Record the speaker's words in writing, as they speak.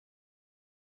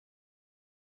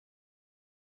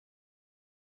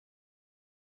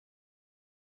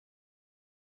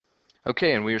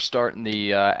Okay, and we are starting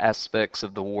the aspects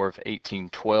of the War of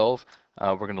 1812.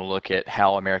 We're going to look at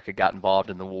how America got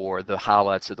involved in the war, the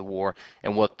highlights of the war,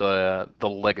 and what the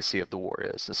legacy of the war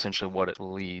is. Essentially, what it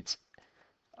leaves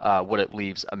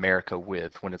America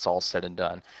with when it's all said and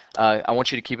done. I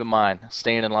want you to keep in mind,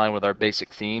 staying in line with our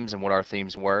basic themes and what our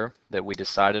themes were that we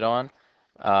decided on.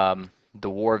 The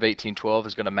War of 1812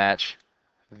 is going to match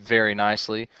very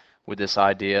nicely with this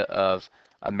idea of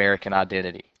American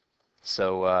identity.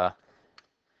 So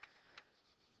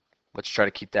let's try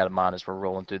to keep that in mind as we're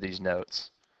rolling through these notes.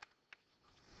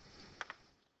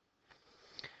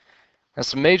 Now,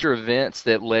 some major events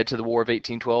that led to the War of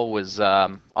 1812 was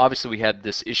obviously we had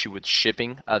this issue with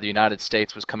shipping. The United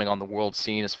States was coming on the world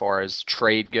scene as far as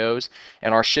trade goes,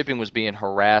 and our shipping was being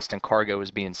harassed and cargo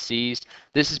was being seized.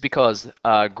 This is because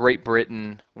Great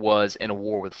Britain was in a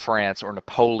war with France or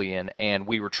Napoleon, and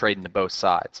we were trading to both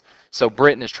sides. So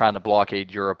Britain is trying to blockade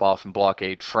Europe off and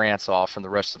blockade France off from the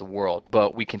rest of the world,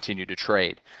 but we continue to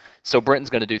trade. So Britain's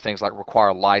going to do things like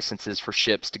require licenses for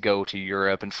ships to go to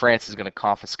Europe, and France is going to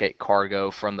confiscate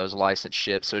cargo from those licensed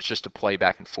ships. So it's just a play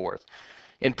back and forth.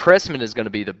 Impressment is going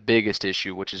to be the biggest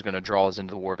issue, which is going to draw us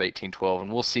into the War of 1812,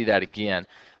 and we'll see that again.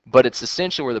 But it's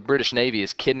essentially where the British Navy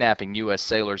is kidnapping U.S.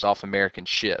 sailors off American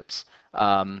ships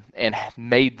and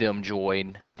made them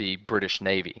join the British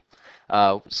Navy.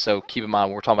 So keep in mind,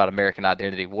 when we're talking about American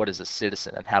identity, what is a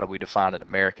citizen, and how do we define an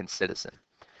American citizen?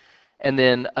 And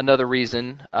then another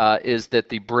reason is that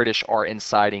the British are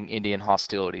inciting Indian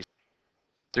hostilities.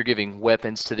 They're giving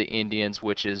weapons to the Indians,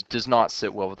 which does not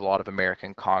sit well with a lot of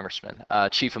American congressmen.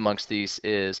 Chief amongst these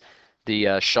is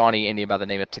the Shawnee Indian by the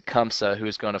name of Tecumseh, who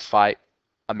is going to fight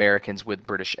Americans with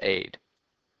British aid.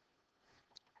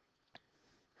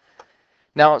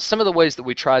 Now, some of the ways that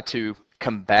we tried to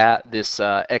combat this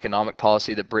economic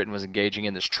policy that Britain was engaging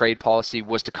in, this trade policy,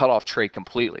 was to cut off trade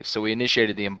completely. So we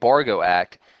initiated the Embargo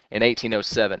Act in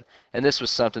 1807, and this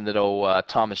was something that old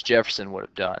Thomas Jefferson would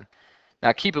have done.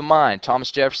 Now keep in mind,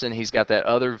 Thomas Jefferson, he's got that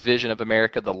other vision of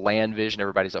America, the land vision.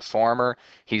 Everybody's a farmer.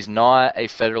 He's not a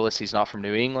Federalist. He's not from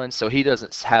New England, so he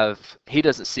doesn't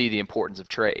see the importance of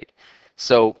trade.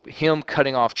 So him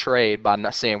cutting off trade by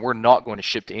not saying we're not going to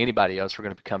ship to anybody else, we're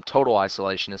going to become total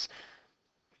isolationists,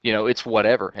 it's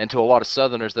whatever. And to a lot of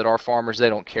Southerners that are farmers, they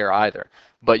don't care either.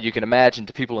 But you can imagine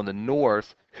to people in the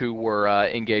North who were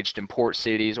engaged in port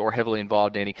cities or heavily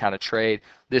involved in any kind of trade,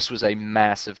 this was a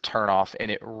massive turnoff, and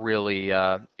it really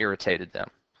irritated them.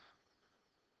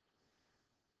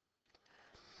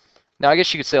 Now, I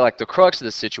guess you could say like the crux of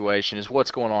the situation is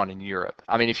what's going on in Europe.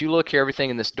 I mean, if you look here, everything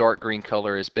in this dark green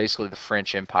color is basically the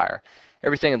French Empire.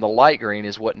 Everything in the light green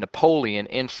is what Napoleon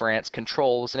in France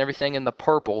controls, and everything in the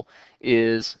purple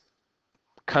is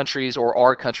countries or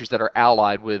are countries that are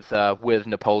allied with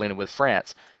Napoleon and with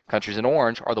France. Countries in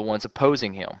orange are the ones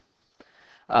opposing him.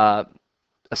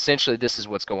 Essentially, this is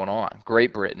what's going on.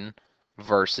 Great Britain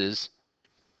versus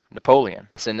Napoleon.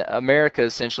 And America,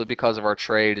 essentially, because of our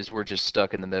trade, is we're just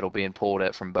stuck in the middle, being pulled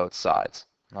at from both sides.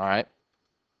 All right.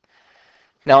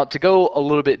 Now, to go a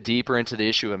little bit deeper into the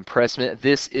issue of impressment,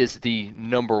 this is the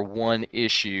 #1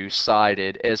 issue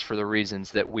cited as for the reasons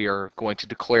that we are going to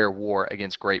declare war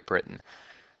against Great Britain.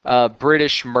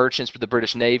 British merchants with the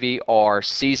British Navy are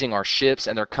seizing our ships,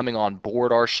 and they're coming on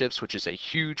board our ships, which is a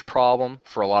huge problem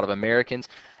for a lot of Americans.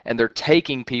 And they're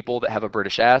taking people that have a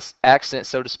British accent,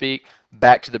 so to speak,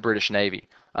 back to the British Navy.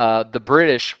 The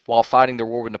British, while fighting their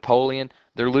war with Napoleon,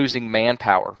 they're losing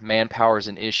manpower. Manpower is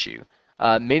an issue.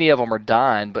 Many of them are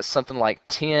dying, but something like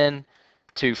 10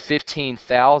 to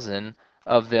 15,000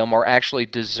 of them are actually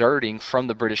deserting from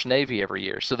the British Navy every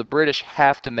year. So the British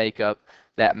have to make up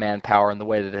that manpower, and the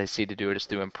way that they see to do it is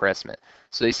through impressment.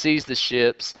 So they seize the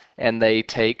ships and they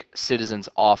take citizens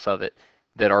off of it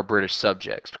that are British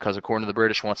subjects, because according to the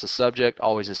British, once a subject,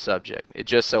 always a subject. It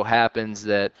just so happens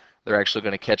that they're actually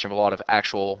going to catch a lot of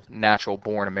actual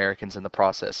natural-born Americans in the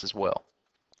process as well.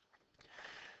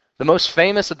 The most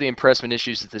famous of the impressment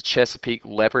issues is the Chesapeake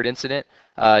Leopard incident.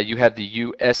 You have the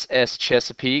USS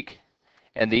Chesapeake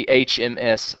and the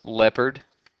HMS Leopard.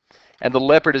 And the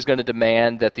Leopard is going to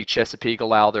demand that the Chesapeake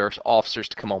allow their officers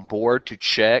to come on board to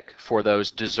check for those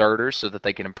deserters so that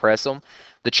they can impress them.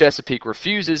 The Chesapeake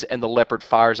refuses, and the Leopard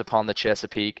fires upon the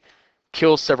Chesapeake,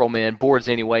 kills several men, boards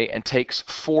anyway, and takes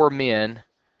 4 men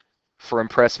for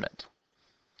impressment.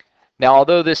 Now,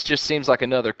 although this just seems like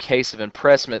another case of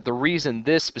impressment, the reason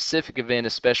this specific event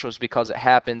is special is because it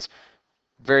happens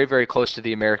very, very close to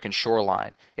the American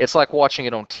shoreline. It's like watching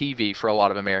it on TV for a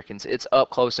lot of Americans. It's up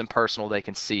close and personal. They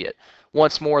can see it.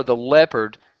 Once more, the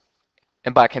Leopard,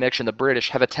 and by connection the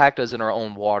British, have attacked us in our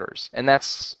own waters. And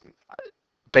that's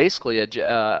basically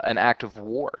an act of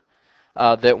war.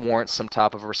 that warrants some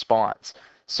type of response.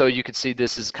 So you can see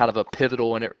this is kind of a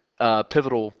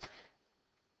pivotal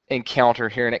encounter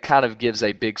here, and it kind of gives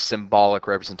a big symbolic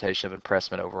representation of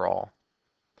impressment overall.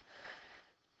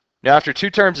 Now, after 2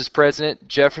 terms as president,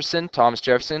 Thomas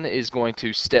Jefferson, is going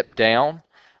to step down,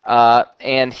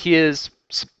 and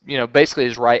basically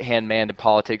his right-hand man in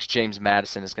politics, James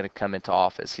Madison, is going to come into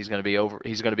office. He's going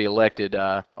to be elected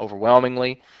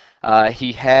overwhelmingly.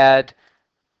 He had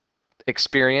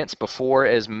experience before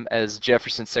as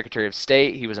Jefferson's Secretary of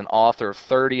State. He was an author of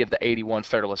 30 of the 81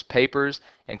 Federalist Papers,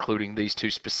 including these 2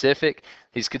 specific.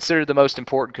 He's considered the most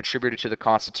important contributor to the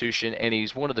Constitution, and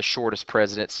he's one of the shortest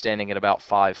presidents, standing at about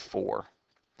 5'4".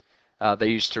 They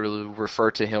used to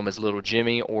refer to him as Little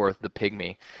Jimmy or the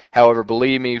Pygmy. However,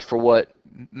 believe me, for what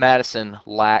Madison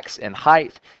lacks in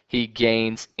height, he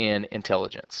gains in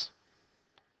intelligence.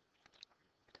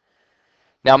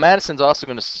 Now, Madison's also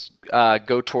going to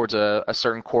go towards a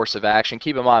certain course of action.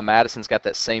 Keep in mind, Madison's got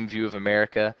that same view of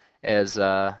America as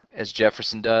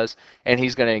Jefferson does, and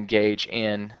he's going to engage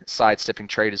in sidestepping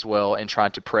trade as well and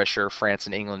trying to pressure France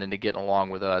and England into getting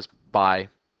along with us by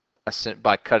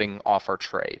cutting off our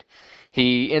trade.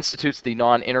 He institutes the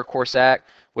Non-Intercourse Act,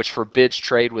 which forbids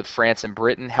trade with France and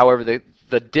Britain. However,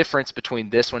 the difference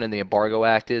between this one and the Embargo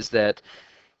Act is that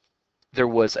there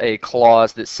was a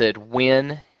clause that said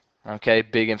when, okay,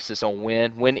 big emphasis on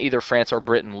when either France or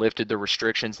Britain lifted the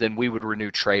restrictions, then we would renew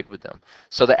trade with them.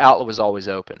 So the outlet was always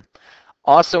open.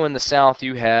 Also in the South,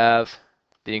 you have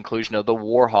the inclusion of the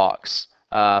war hawks,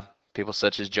 people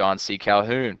such as John C.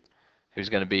 Calhoun, who's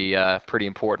going to be pretty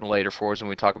important later for us when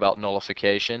we talk about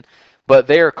nullification. But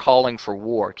they are calling for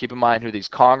war. Keep in mind who these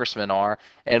congressmen are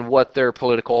and what their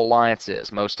political alliance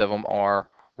is. Most of them are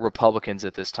Republicans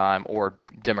at this time, or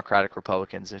Democratic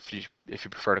Republicans, if you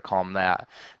prefer to call them that.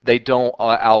 They don't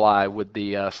ally with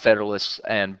the Federalist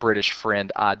and British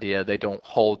friend idea. They don't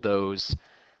hold those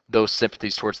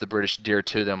sympathies towards the British dear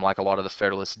to them like a lot of the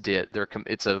Federalists did.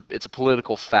 It's a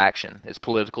political faction. It's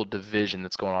political division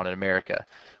that's going on in America,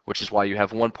 which is why you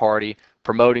have one party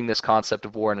promoting this concept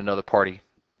of war and another party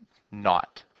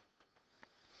not.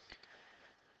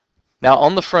 Now,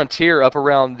 on the frontier up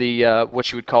around the what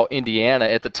you would call Indiana,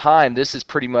 at the time, this is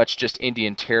pretty much just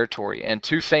Indian territory. And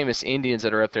 2 famous Indians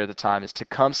that are up there at the time is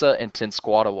Tecumseh and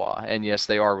Tenskwatawa. And yes,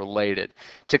 they are related.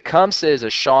 Tecumseh is a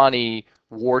Shawnee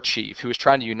war chief who was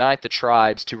trying to unite the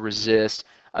tribes to resist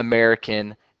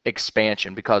American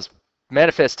expansion, because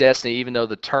Manifest Destiny, even though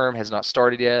the term has not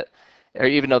started yet, or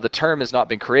even though the term has not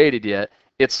been created yet,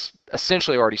 it's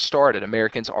essentially already started.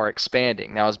 Americans are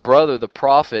expanding. Now, his brother, the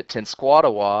prophet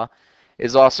Tenskwatawa,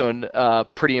 is also a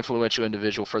pretty influential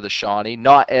individual for the Shawnee,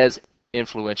 not as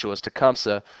influential as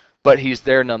Tecumseh, but he's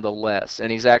there nonetheless,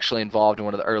 and he's actually involved in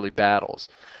one of the early battles.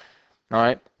 All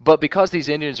right, but because these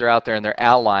Indians are out there and they're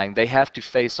allying, they have to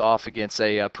face off against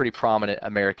a pretty prominent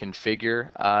American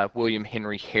figure, William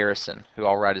Henry Harrison, who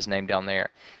I'll write his name down there.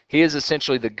 He is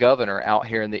essentially the governor out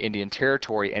here in the Indian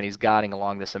Territory, and he's guiding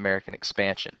along this American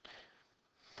expansion.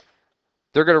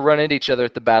 They're going to run into each other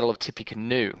at the Battle of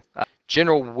Tippecanoe.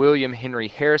 General William Henry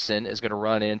Harrison is going to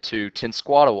run into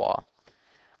Tenskwatawa.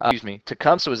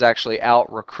 Tecumseh was actually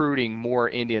out recruiting more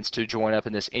Indians to join up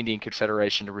in this Indian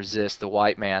Confederation to resist the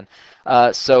white man.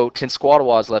 So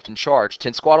Tenskwatawa is left in charge.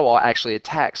 Tenskwatawa actually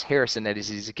attacks Harrison as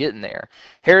he's getting there.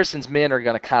 Harrison's men are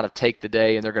going to kind of take the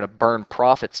day, and they're going to burn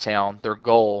Prophetstown, their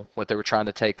goal, what they were trying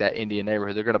to take that Indian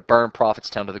neighborhood. They're going to burn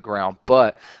Prophetstown to the ground.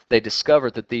 But they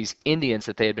discovered that these Indians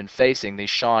that they had been facing, these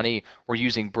Shawnee, were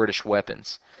using British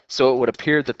weapons. So it would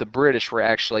appear that the British were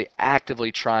actually actively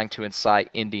trying to incite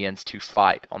Indians to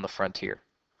fight on the frontier.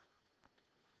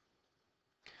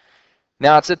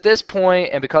 Now, it's at this point,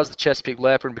 and because of the Chesapeake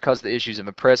Leopard, and because of the issues of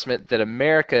impressment, that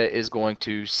America is going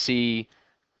to see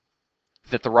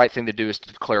that the right thing to do is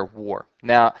to declare war.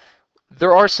 Now,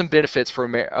 there are some benefits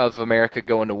of America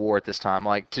going to war at this time.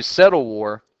 Like, to settle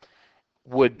war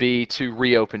would be to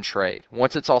reopen trade.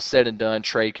 Once it's all said and done,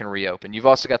 trade can reopen. You've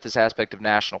also got this aspect of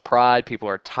national pride. People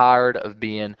are tired of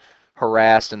being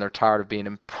harassed, and they're tired of being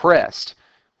impressed,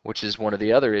 which is one of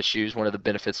the other issues, one of the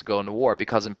benefits of going to war,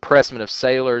 because impressment of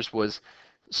sailors was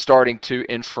starting to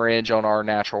infringe on our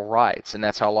natural rights, and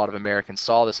that's how a lot of Americans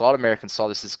saw this. A lot of Americans saw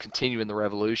this as continuing the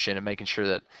revolution and making sure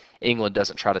that England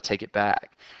doesn't try to take it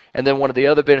back. And then one of the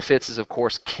other benefits is, of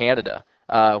course, Canada.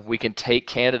 We can take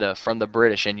Canada from the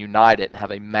British and unite it and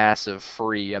have a massive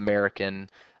free American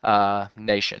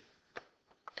nation.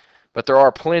 But there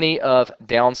are plenty of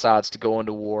downsides to going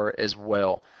to war as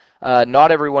well.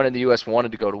 Not everyone in the U.S.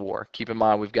 wanted to go to war. Keep in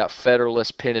mind, we've got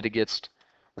Federalists pitted against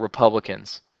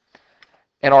Republicans.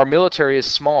 And our military is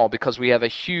small because we have a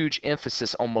huge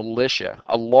emphasis on militia.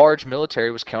 A large military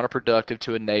was counterproductive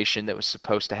to a nation that was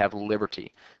supposed to have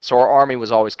liberty. So our army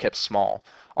was always kept small.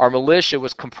 Our militia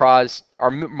comprised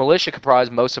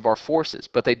most of our forces,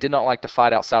 but they did not like to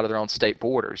fight outside of their own state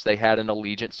borders. They had an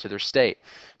allegiance to their state.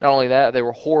 Not only that, they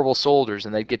were horrible soldiers,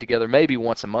 and they'd get together maybe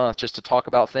once a month just to talk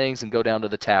about things and go down to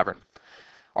the tavern.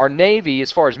 Our Navy,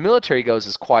 as far as military goes,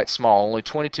 is quite small, only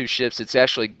 22 ships. It's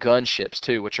actually gunships,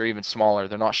 too, which are even smaller.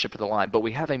 They're not ship of the line. But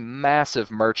we have a massive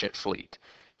merchant fleet,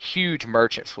 huge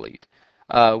merchant fleet,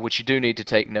 which you do need to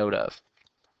take note of.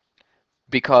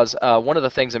 Because one of the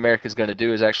things America is going to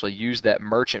do is actually use that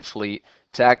merchant fleet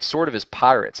to act sort of as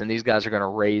pirates, and these guys are going to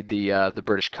raid the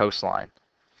British coastline.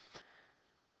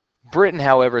 Britain,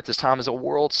 however, at this time is a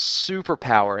world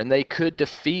superpower, and they could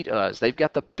defeat us. They've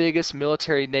got the biggest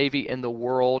military navy in the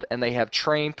world, and they have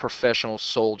trained professional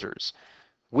soldiers.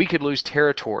 We could lose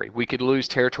territory. We could lose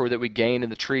territory that we gained in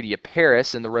the Treaty of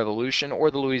Paris in the Revolution or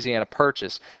the Louisiana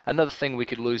Purchase. Another thing we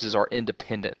could lose is our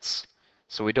independence.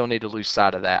 So we don't need to lose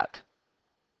sight of that.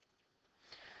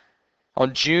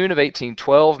 On June of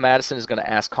 1812, Madison is going to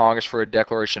ask Congress for a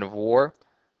declaration of war.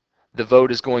 The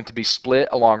vote is going to be split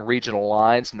along regional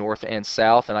lines, north and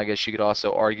south, and I guess you could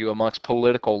also argue amongst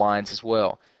political lines as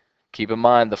well. Keep in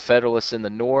mind, the Federalists in the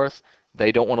north,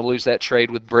 they don't want to lose that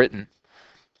trade with Britain.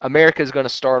 America is going to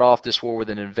start off this war with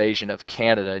an invasion of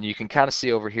Canada, and you can kind of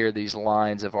see over here these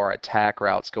lines of our attack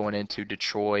routes going into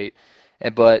Detroit.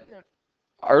 But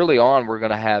early on, we're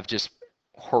going to have just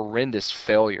horrendous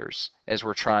failures as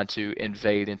we're trying to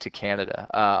invade into Canada.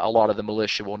 A lot of the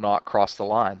militia will not cross the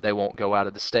line. They won't go out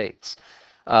of the states.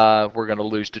 We're going to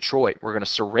lose Detroit. We're going to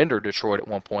surrender Detroit at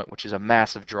one point, which is a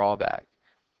massive drawback.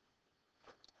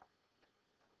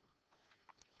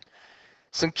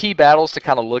 Some key battles to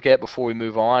kind of look at before we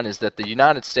move on is that the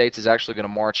United States is actually going to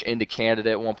march into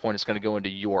Canada. At one point, it's going to go into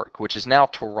York, which is now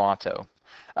Toronto.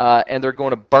 And they're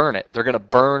going to burn it. They're going to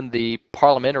burn the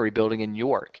parliamentary building in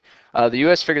York. The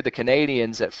U.S. figured the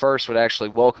Canadians at first would actually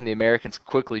welcome the Americans,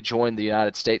 quickly join the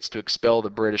United States to expel the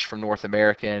British from North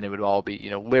America, and it would all be,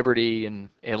 liberty and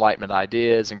Enlightenment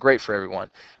ideas and great for everyone.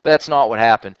 But that's not what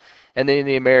happened. And then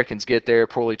the Americans get there,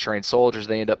 poorly trained soldiers,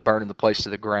 they end up burning the place to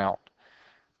the ground.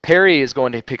 Perry is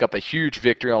going to pick up a huge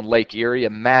victory on Lake Erie, a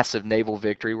massive naval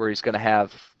victory where he's going to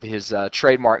have his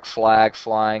trademark flag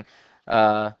flying,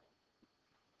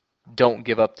 "Don't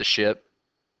give up the ship."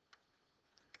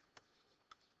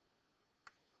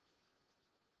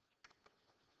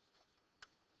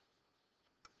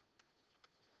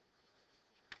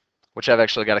 Which I've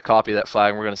actually got a copy of that flag,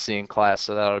 and we're going to see in class,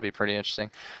 so that ought to be pretty interesting.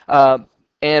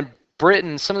 And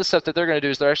Britain, some of the stuff that they're going to do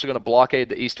is they're actually going to blockade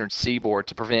the eastern seaboard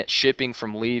to prevent shipping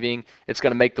from leaving. It's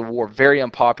going to make the war very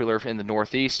unpopular in the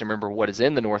Northeast. And remember what is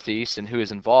in the Northeast and who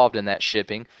is involved in that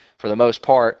shipping. For the most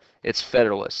part, it's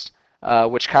Federalists,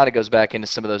 which kind of goes back into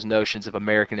some of those notions of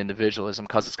American individualism,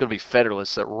 because it's going to be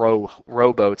Federalists that row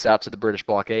rowboats out to the British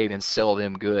blockade and sell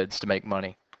them goods to make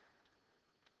money.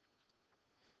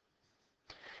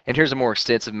 And here's a more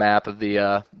extensive map of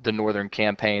the northern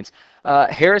campaigns.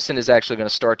 Harrison is actually going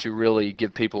to start to really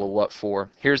give people a what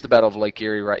for. Here's the Battle of Lake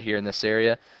Erie right here in this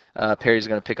area. Perry's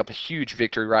going to pick up a huge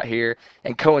victory right here.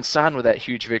 And coinciding with that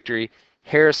huge victory,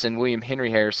 Harrison, William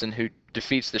Henry Harrison, who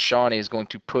defeats the Shawnee, is going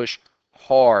to push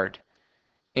hard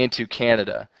into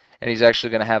Canada. And he's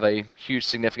actually going to have a huge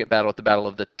significant battle at the Battle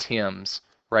of the Thames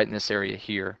right in this area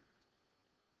here.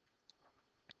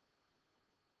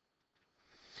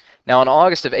 Now, in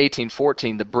August of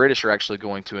 1814, the British are actually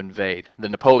going to invade. The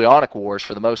Napoleonic Wars,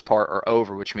 for the most part, are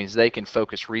over, which means they can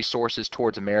focus resources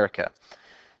towards America.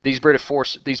 These British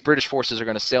forces are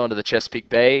going to sail into the Chesapeake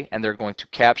Bay, and they're going to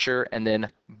capture and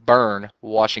then burn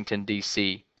Washington,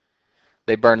 D.C.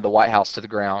 They burned the White House to the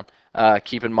ground.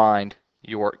 Keep in mind,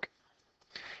 York.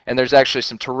 And there's actually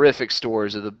some terrific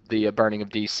stories of the burning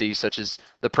of D.C., such as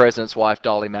the president's wife,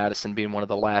 Dolly Madison, being one of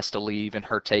the last to leave, and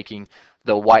her taking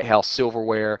the White House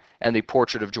silverware and the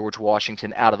portrait of George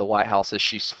Washington out of the White House as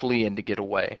she's fleeing to get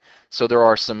away. So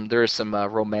there is some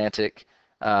romantic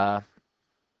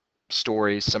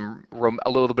stories, a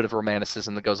little bit of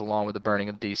romanticism that goes along with the burning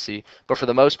of D.C. But for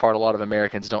the most part, a lot of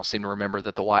Americans don't seem to remember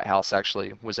that the White House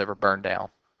actually was ever burned down.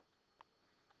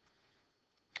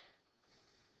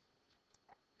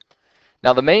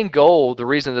 Now, the main goal, the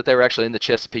reason that they were actually in the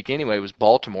Chesapeake anyway, was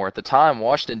Baltimore. At the time,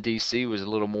 Washington, D.C. was a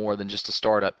little more than just a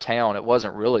startup town. It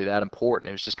wasn't really that important.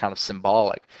 It was just kind of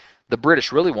symbolic. The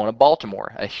British really wanted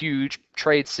Baltimore, a huge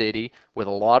trade city with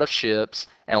a lot of ships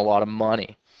and a lot of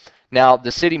money. Now,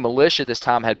 the city militia this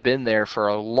time had been there for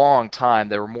a long time.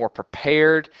 They were more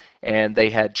prepared, and they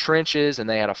had trenches, and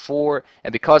they had a fort.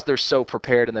 And because they're so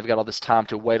prepared and they've got all this time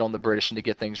to wait on the British and to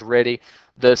get things ready,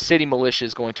 the city militia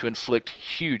is going to inflict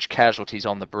huge casualties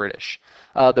on the British.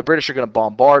 The British are going to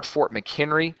bombard Fort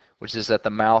McHenry, which is at the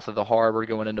mouth of the harbor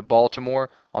going into Baltimore,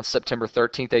 on September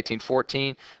 13th,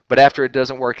 1814. But after it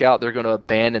doesn't work out, they're going to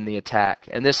abandon the attack.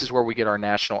 And this is where we get our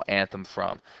national anthem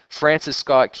from. Francis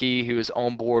Scott Key, who is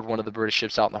on board one of the British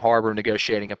ships out in the harbor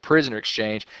negotiating a prisoner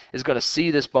exchange, is going to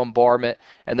see this bombardment,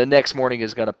 and the next morning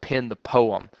is going to pen the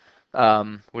poem,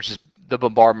 which is the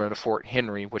bombardment of Fort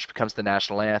Henry, which becomes the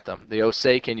national anthem. The O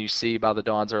say, can you see by the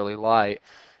dawn's early light?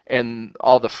 And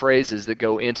all the phrases that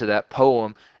go into that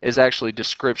poem is actually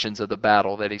descriptions of the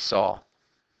battle that he saw.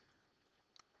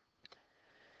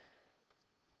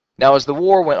 Now, as the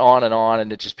war went on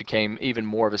and it just became even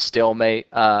more of a stalemate,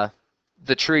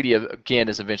 the treaty, again,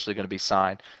 is eventually going to be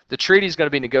signed. The treaty is going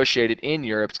to be negotiated in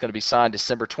Europe. It's going to be signed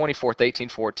December 24th,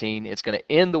 1814. It's going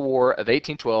to end the War of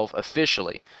 1812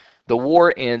 officially. The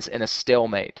war ends in a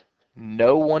stalemate.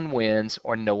 No one wins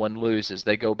or no one loses.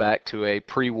 They go back to a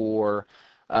pre-war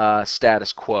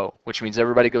status quo, which means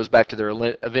everybody goes back to their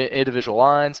individual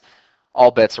lines.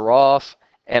 All bets are off.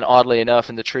 And oddly enough,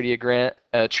 in the treaty again,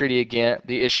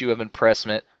 the issue of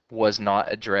impressment was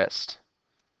not addressed.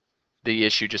 The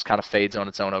issue just kind of fades on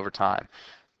its own over time.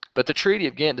 But the Treaty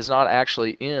of Ghent does not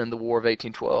actually end the War of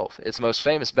 1812. Its most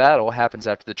famous battle happens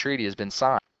after the treaty has been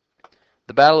signed.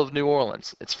 The Battle of New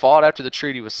Orleans. It's fought after the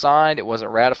treaty was signed. It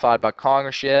wasn't ratified by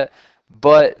Congress yet.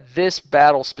 But this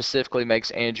battle specifically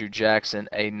makes Andrew Jackson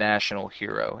a national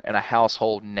hero and a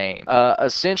household name.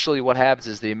 Essentially what happens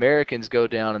is the Americans go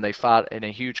down and they fight in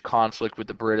a huge conflict with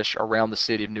the British around the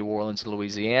city of New Orleans,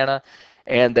 Louisiana,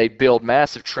 and they build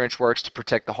massive trench works to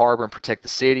protect the harbor and protect the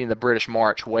city, and the British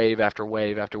march wave after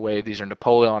wave after wave. These are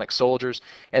Napoleonic soldiers,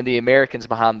 and the Americans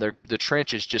behind the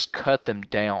trenches just cut them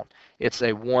down. It's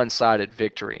a one-sided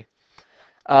victory.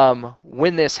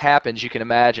 When this happens, you can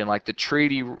imagine, like, the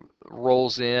treaty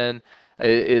rolls in,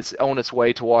 it's on its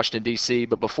way to Washington, D.C.,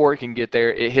 but before it can get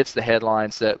there, it hits the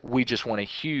headlines that we just won a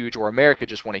huge, or America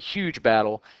just won a huge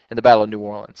battle in the Battle of New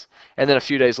Orleans. And then a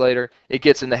few days later, it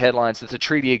gets in the headlines that the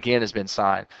treaty again has been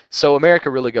signed. So America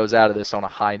really goes out of this on a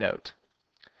high note.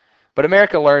 But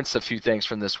America learns a few things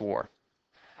from this war.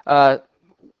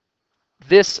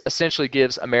 This essentially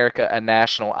gives America a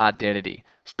national identity.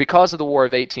 Because of the War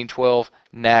of 1812,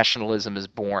 nationalism is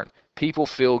born. People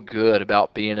feel good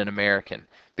about being an American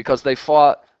because they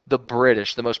fought the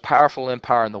British, the most powerful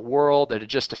empire in the world that had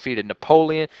just defeated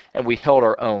Napoleon, and we held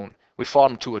our own. We fought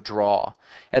them to a draw.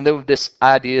 And then this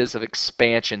ideas of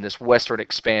expansion, this westward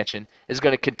expansion, is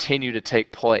going to continue to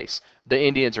take place. The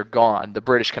Indians are gone. The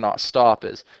British cannot stop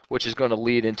us, which is going to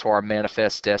lead into our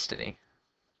manifest destiny.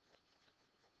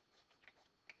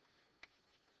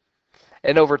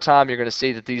 And over time, you're going to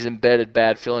see that these embedded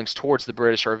bad feelings towards the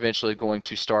British are eventually going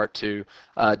to start to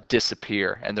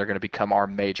disappear, and they're going to become our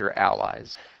major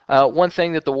allies. One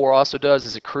thing that the war also does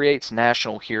is it creates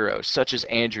national heroes, such as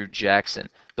Andrew Jackson,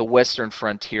 the Western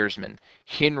frontiersman,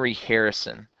 Henry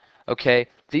Harrison. Okay,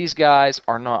 these guys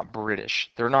are not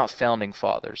British. They're not founding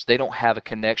fathers. They don't have a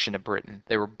connection to Britain.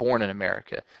 They were born in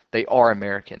America. They are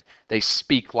American. They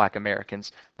speak like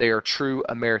Americans. They are true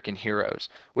American heroes,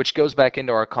 which goes back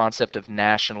into our concept of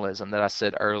nationalism that I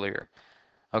said earlier.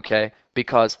 Okay,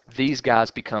 because these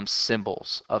guys become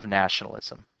symbols of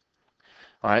nationalism.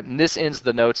 All right, and this ends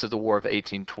the notes of the War of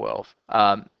 1812.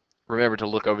 Remember to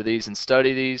look over these and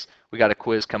study these. We got a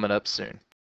quiz coming up soon.